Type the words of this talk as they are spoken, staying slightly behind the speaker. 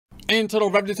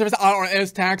Internal Revenue Service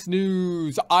IRS tax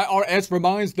news. IRS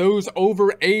reminds those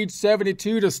over age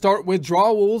 72 to start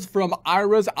withdrawals from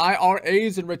IRAs,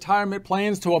 IRAs, and retirement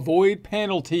plans to avoid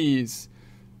penalties.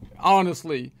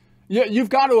 Honestly, you've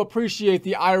got to appreciate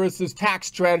the IRS's tax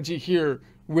strategy here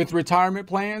with retirement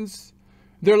plans.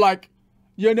 They're like,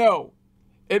 you know,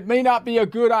 it may not be a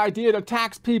good idea to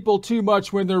tax people too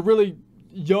much when they're really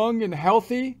young and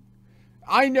healthy.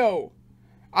 I know.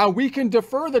 We can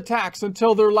defer the tax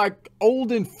until they're like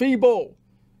old and feeble,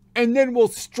 and then we'll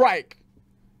strike.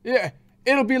 Yeah,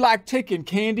 it'll be like taking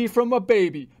candy from a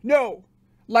baby. No,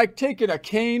 like taking a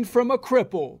cane from a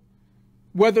cripple.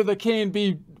 Whether the cane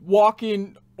be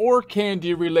walking or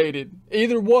candy related,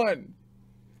 either one.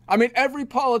 I mean, every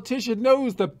politician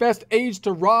knows the best age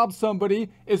to rob somebody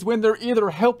is when they're either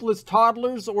helpless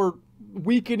toddlers or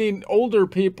weakening older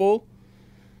people.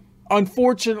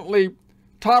 Unfortunately,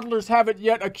 toddlers haven't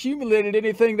yet accumulated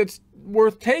anything that's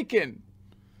worth taking.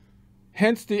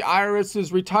 Hence the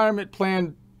IRS's retirement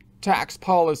plan tax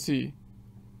policy.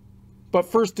 But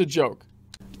first, a joke.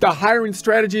 The hiring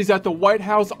strategies at the White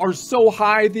House are so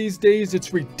high these days,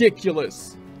 it's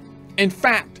ridiculous. In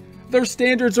fact, their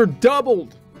standards are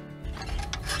doubled.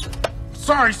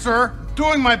 Sorry, sir.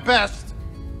 Doing my best.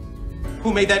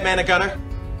 Who made that man a gunner?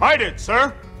 I did,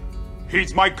 sir.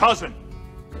 He's my cousin.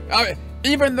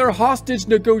 Even their hostage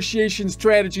negotiation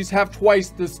strategies have twice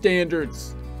the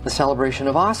standards. The celebration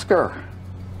of Oscar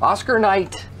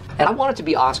night. And I want it to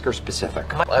be Oscar specific.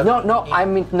 No, I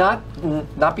mean,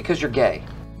 not because you're gay.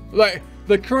 Like,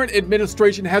 the current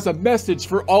administration has a message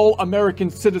for all American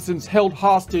citizens held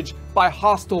hostage by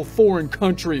hostile foreign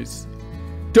countries.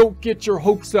 Don't get your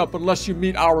hopes up unless you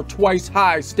meet our twice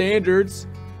high standards.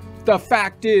 The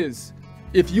fact is,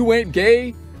 if you ain't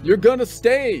gay, you're gonna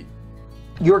stay.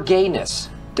 Your gayness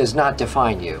does not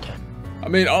define you. I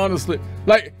mean, honestly,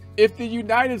 like, if the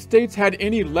United States had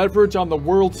any leverage on the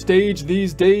world stage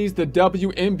these days, the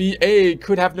WNBA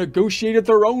could have negotiated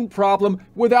their own problem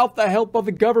without the help of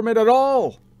the government at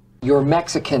all. Your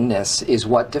Mexicanness is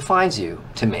what defines you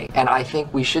to me, and I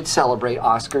think we should celebrate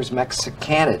Oscar's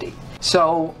Mexicanity.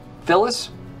 So,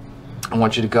 Phyllis, I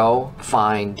want you to go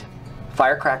find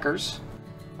firecrackers.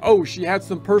 Oh, she had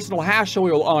some personal hash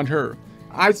oil on her.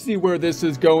 I see where this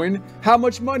is going. How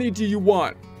much money do you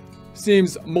want?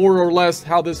 Seems more or less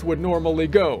how this would normally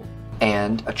go.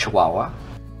 And a chihuahua.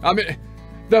 I mean,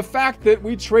 the fact that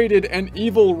we traded an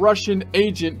evil Russian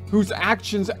agent whose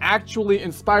actions actually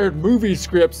inspired movie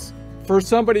scripts for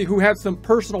somebody who had some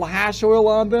personal hash oil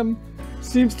on them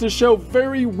seems to show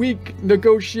very weak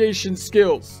negotiation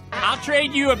skills. I'll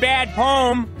trade you a bad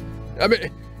poem. I mean,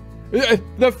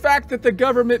 the fact that the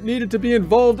government needed to be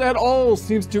involved at all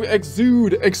seems to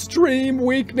exude extreme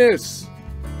weakness.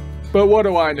 But what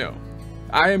do I know?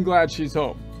 I am glad she's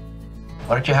home.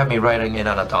 Why don't you have me riding in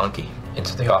on a donkey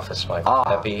into the office, Mike?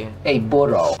 That'd be... a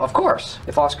burro. Of course.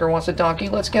 If Oscar wants a donkey,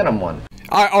 let's get him one.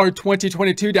 IR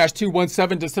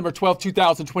 2022-217, December 12,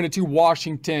 2022,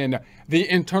 Washington. The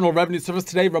Internal Revenue Service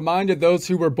today reminded those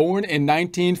who were born in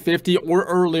 1950 or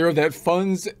earlier that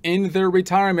funds in their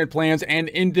retirement plans and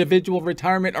individual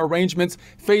retirement arrangements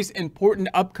face important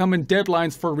upcoming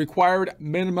deadlines for required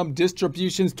minimum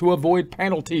distributions to avoid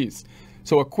penalties.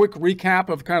 So a quick recap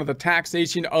of kind of the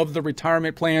taxation of the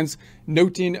retirement plans,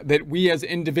 noting that we as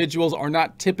individuals are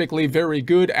not typically very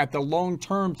good at the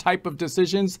long-term type of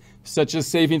decisions, such as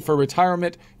saving for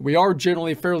retirement. We are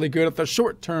generally fairly good at the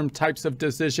short-term types of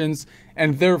decisions,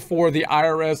 and therefore the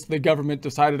IRS, the government,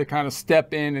 decided to kind of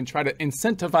step in and try to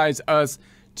incentivize us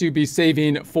to be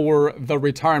saving for the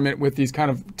retirement with these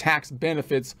kind of tax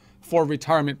benefits for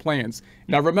retirement plans.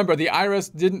 Now remember, the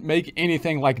IRS didn't make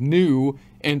anything like new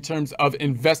in terms of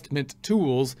investment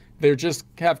tools. They just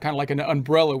have kind of like an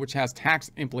umbrella which has tax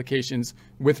implications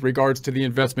with regards to the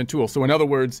investment tool. So in other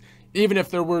words, even if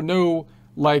there were no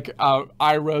like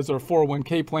IRAs or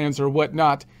 401k plans or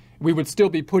whatnot, we would still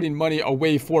be putting money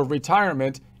away for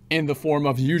retirement in the form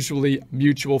of usually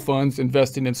mutual funds,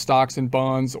 investing in stocks and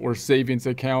bonds or savings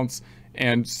accounts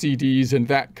and CDs and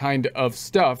that kind of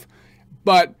stuff.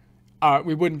 But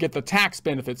we wouldn't get the tax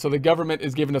benefit. So the government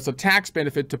is giving us a tax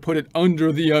benefit to put it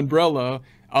under the umbrella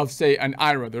of, say, an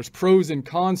IRA. There's pros and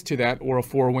cons to that, or a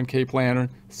 401k plan or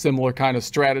similar kind of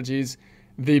strategies.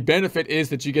 The benefit is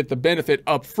that you get the benefit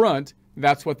up front.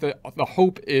 That's what the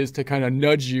hope is, to kind of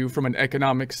nudge you from an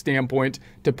economic standpoint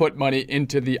to put money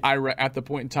into the IRA at the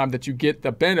point in time that you get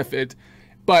the benefit.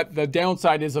 But the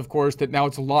downside is, of course, that now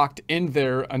it's locked in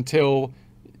there until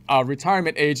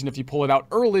retirement age. And if you pull it out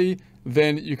early,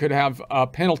 then you could have a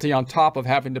penalty on top of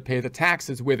having to pay the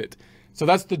taxes with it. So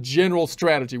that's the general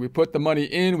strategy. We put the money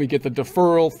in, we get the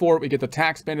deferral for it, we get the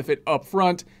tax benefit up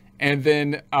front, and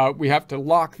then we have to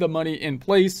lock the money in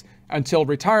place until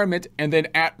retirement, and then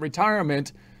at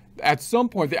retirement, at some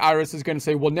point, the IRS is going to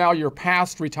say, well, now you're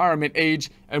past retirement age,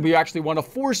 and we actually want to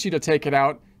force you to take it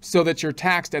out so that you're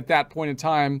taxed at that point in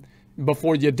time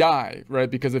before you die,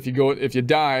 right? Because if you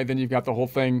die, then you've got the whole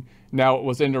thing. Now it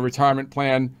was in a retirement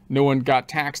plan. No one got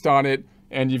taxed on it.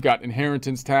 And you've got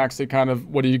inheritance tax. It kind of,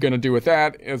 what are you going to do with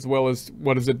that? As well as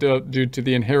what does it do to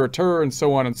the inheritor, and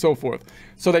so on and so forth.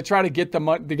 So they try to get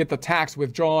the tax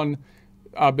withdrawn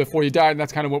before you die. And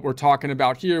that's kind of what we're talking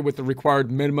about here with the required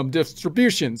minimum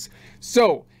distributions.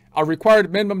 So a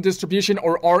required minimum distribution,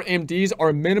 or RMDs,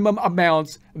 are minimum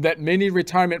amounts that many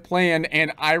retirement plan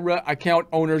and IRA account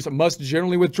owners must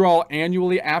generally withdraw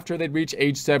annually after they reach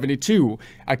age 72.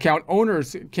 Account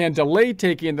owners can delay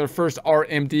taking their first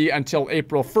RMD until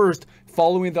April 1st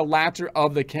following the latter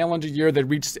of the calendar year that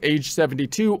reaches age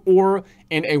 72, or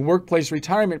in a workplace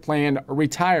retirement plan,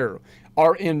 retire.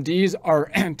 RMDs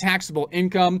are taxable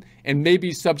income and may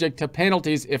be subject to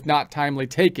penalties if not timely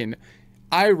taken.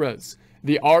 IRAs.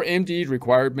 The RMD,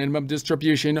 required minimum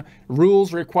distribution,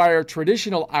 rules require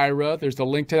traditional IRA, there's a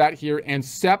link to that here, and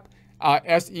SEP,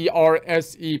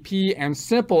 SERSEP, and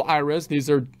simple IRAs. These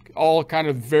are all kind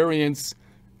of variants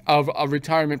of a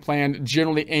retirement plan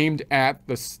generally aimed at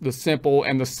the simple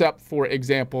and the SEP, for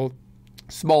example,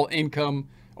 small income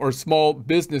or small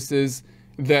businesses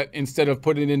that instead of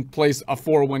putting in place a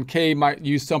 401k might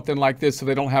use something like this so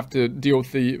they don't have to deal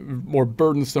with the more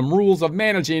burdensome rules of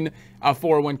managing a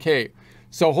 401k.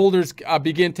 So holders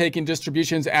begin taking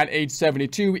distributions at age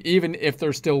 72, even if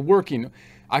they're still working.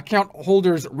 Account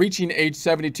holders reaching age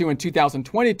 72 in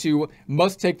 2022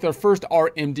 must take their first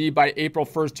RMD by April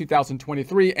 1st,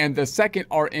 2023, and the second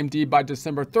RMD by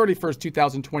December 31st,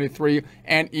 2023,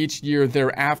 and each year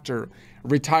thereafter.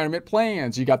 Retirement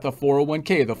plans, you got the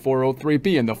 401k, the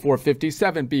 403b, and the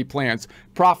 457b plans.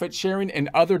 Profit sharing and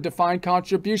other defined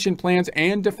contribution plans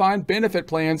and defined benefit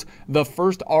plans. The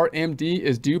first RMD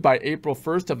is due by April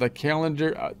 1st of the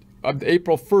calendar,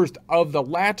 April 1st of the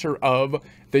latter of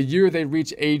the year they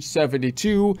reach age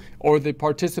 72, or the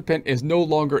participant is no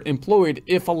longer employed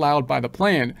if allowed by the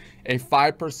plan. A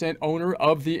 5% owner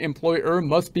of the employer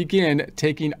must begin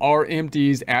taking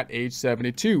RMDs at age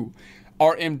 72.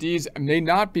 RMDs may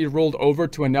not be rolled over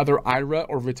to another IRA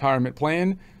or retirement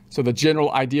plan. So the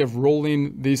general idea of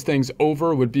rolling these things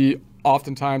over would be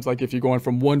oftentimes like if you're going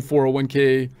from one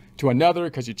 401k to another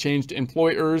because you changed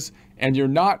employers and you're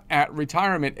not at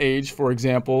retirement age, for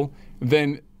example,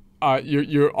 then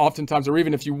you're oftentimes, or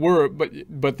even if you were,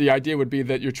 but the idea would be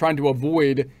that you're trying to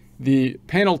avoid the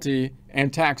penalty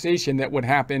and taxation that would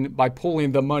happen by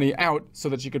pulling the money out so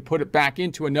that you could put it back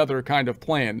into another kind of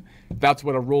plan. That's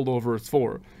what a rollover is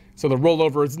for. So the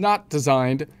rollover is not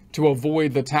designed to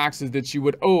avoid the taxes that you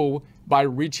would owe by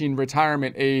reaching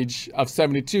retirement age of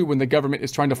 72 when the government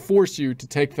is trying to force you to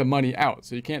take the money out.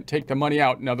 So you can't take the money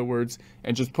out, in other words,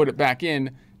 and just put it back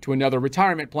in to another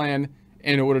retirement plan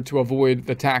in order to avoid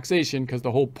the taxation, because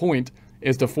the whole point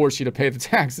is to force you to pay the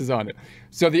taxes on it.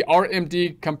 So the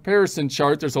RMD comparison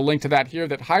chart, there's a link to that here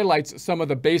that highlights some of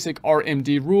the basic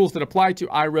RMD rules that apply to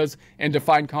IRAs and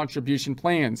defined contribution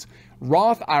plans.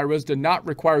 Roth IRAs do not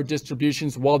require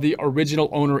distributions while the original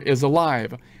owner is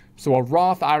alive. So a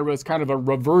Roth IRA is kind of a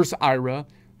reverse IRA.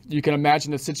 You can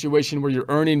imagine a situation where you're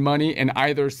earning money and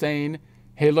either saying,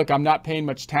 hey, look, I'm not paying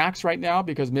much tax right now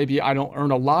because maybe I don't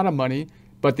earn a lot of money,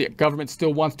 but the government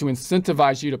still wants to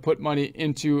incentivize you to put money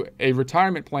into a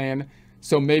retirement plan.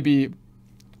 So maybe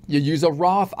you use a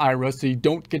Roth IRA so you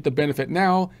don't get the benefit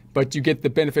now, but you get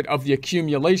the benefit of the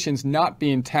accumulations not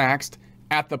being taxed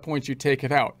at the point you take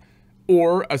it out.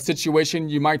 Or a situation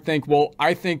you might think, well,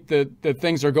 I think that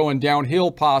things are going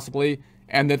downhill possibly,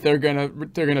 and that they're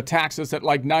gonna tax us at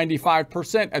like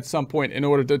 95% at some point in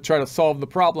order to try to solve the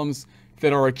problems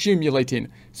that are accumulating.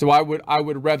 So I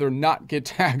would rather not get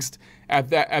taxed at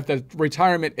the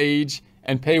retirement age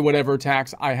and pay whatever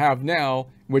tax I have now,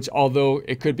 which although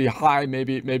it could be high,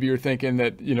 maybe you're thinking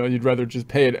that, you know, you'd rather just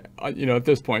pay it, you know, at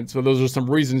this point. So those are some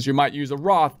reasons you might use a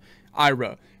Roth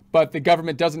IRA. But the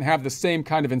government doesn't have the same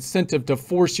kind of incentive to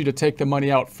force you to take the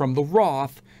money out from the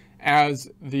Roth as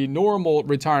the normal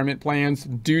retirement plans,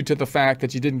 due to the fact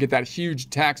that you didn't get that huge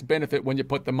tax benefit when you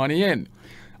put the money in.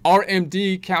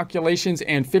 RMD calculations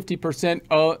and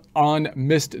 50% on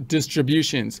missed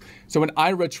distributions. So an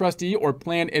IRA trustee or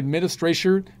plan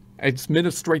administrator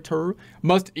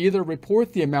must either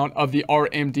report the amount of the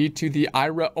RMD to the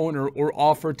IRA owner or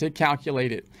offer to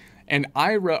calculate it. An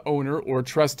IRA owner or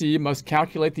trustee must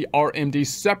calculate the RMD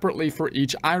separately for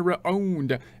each IRA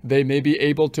owned. They may be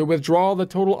able to withdraw the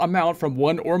total amount from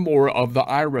one or more of the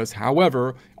IRAs.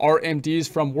 However, RMDs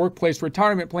from workplace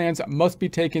retirement plans must be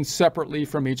taken separately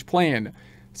from each plan.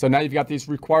 So now you've got these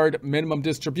required minimum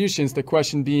distributions. The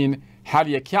question being, how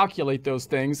do you calculate those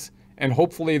things? And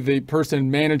hopefully the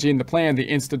person managing the plan, the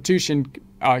institution,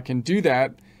 can do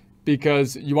that,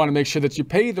 because you want to make sure that you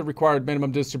pay the required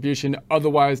minimum distribution.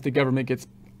 Otherwise, the government gets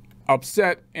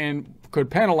upset and could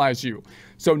penalize you.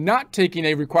 So not taking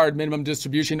a required minimum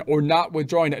distribution or not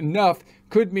withdrawing enough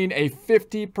could mean a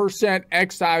 50%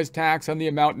 excise tax on the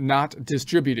amount not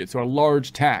distributed. So a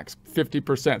large tax,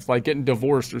 50%. It's like getting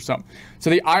divorced or something.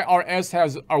 So the IRS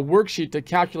has a worksheet to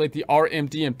calculate the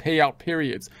RMD and payout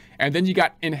periods. And then you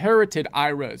got inherited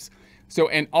IRAs. So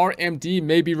an RMD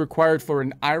may be required for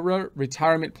an IRA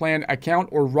retirement plan account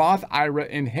or Roth IRA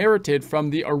inherited from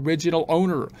the original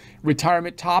owner.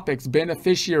 Retirement topics: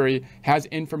 beneficiary has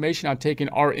information on taking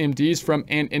RMDs from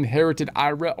an inherited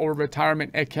IRA or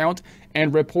retirement account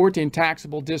and reporting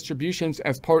taxable distributions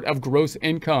as part of gross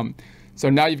income. So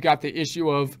now you've got the issue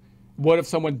of, what if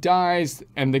someone dies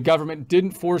and the government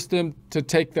didn't force them to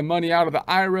take the money out of the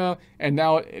IRA, and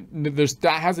now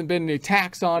that hasn't been any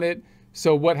tax on it?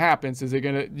 So what happens? Is it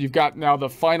gonna, you've got now the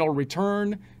final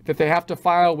return that they have to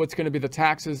file. What's going to be the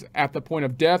taxes at the point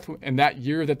of death and that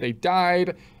year that they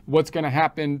died? What's going to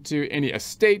happen to any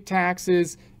estate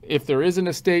taxes, if there is an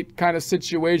estate kind of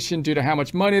situation due to how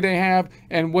much money they have?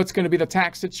 And what's going to be the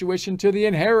tax situation to the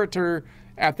inheritor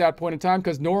at that point in time?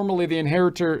 Because normally the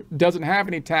inheritor doesn't have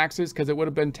any taxes, because it would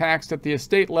have been taxed at the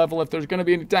estate level if there's going to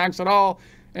be any tax at all.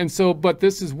 And so, but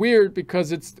this is weird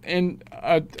because it's in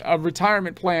a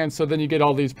retirement plan, so then you get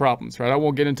all these problems, right? I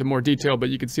won't get into more detail, but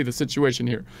you can see the situation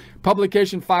here.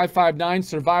 Publication 559,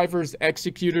 survivors,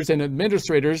 executors, and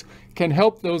administrators can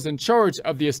help those in charge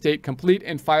of the estate complete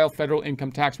and file federal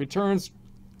income tax returns,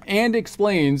 and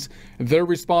explains their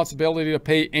responsibility to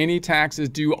pay any taxes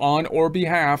due on or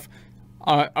behalf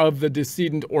of the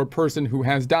decedent or person who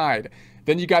has died.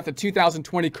 Then you got the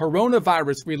 2020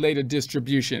 coronavirus-related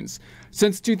distributions.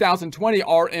 Since 2020,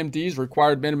 RMDs,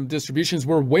 required minimum distributions,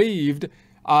 were waived.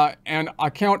 An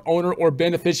account owner or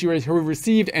beneficiaries who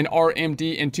received an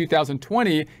RMD in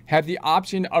 2020 had the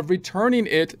option of returning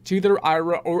it to their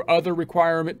IRA or other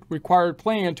required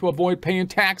plan to avoid paying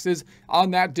taxes on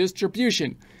that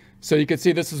distribution. So you can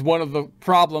see this is one of the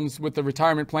problems with the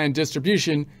retirement plan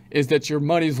distribution, is that your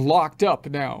money's locked up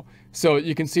now. So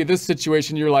you can see this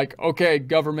situation, you're like, okay,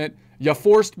 government, you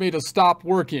forced me to stop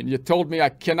working. You told me I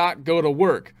cannot go to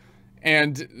work,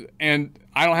 and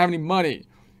I don't have any money.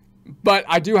 But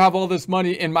I do have all this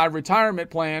money in my retirement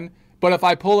plan, but if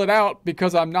I pull it out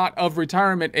because I'm not of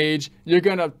retirement age, you're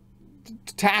going to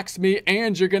tax me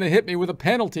and you're going to hit me with a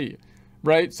penalty,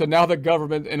 right? So now the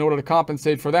government, in order to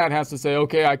compensate for that, has to say,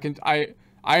 okay,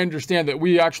 I understand that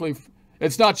we actually,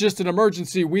 it's not just an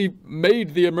emergency. We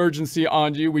made the emergency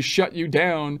on you. We shut you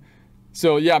down.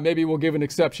 So yeah, maybe we'll give an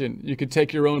exception. You could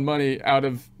take your own money out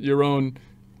of your own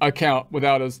account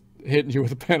without us hitting you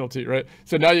with a penalty, right?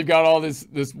 So now you've got all this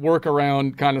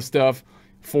workaround kind of stuff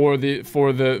for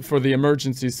the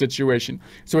emergency situation.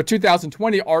 So a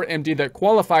 2020 RMD that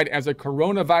qualified as a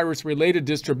coronavirus related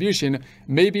distribution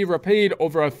may be repaid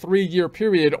over a 3-year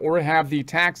period or have the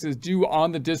taxes due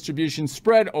on the distribution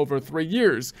spread over 3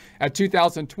 years. A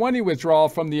 2020 withdrawal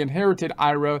from the inherited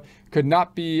IRA could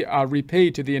not be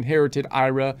repaid to the inherited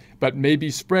IRA, but may be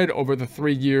spread over the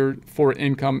 3-year for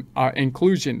income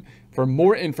inclusion. For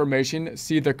more information,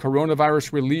 see the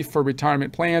Coronavirus Relief for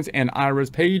Retirement Plans and IRAs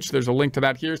page. There's a link to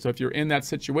that here. So if you're in that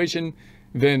situation,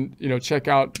 then check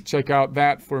out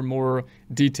that for more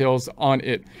details on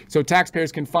it. So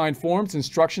taxpayers can find forms,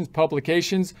 instructions,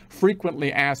 publications,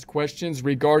 frequently asked questions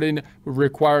regarding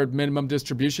required minimum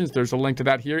distributions. There's a link to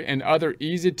that here, and other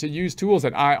easy to use tools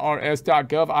at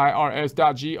irs.gov,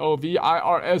 irs.gov,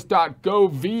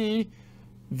 irs.gov,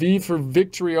 V for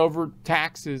victory over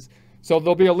taxes. So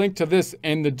there'll be a link to this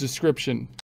in the description.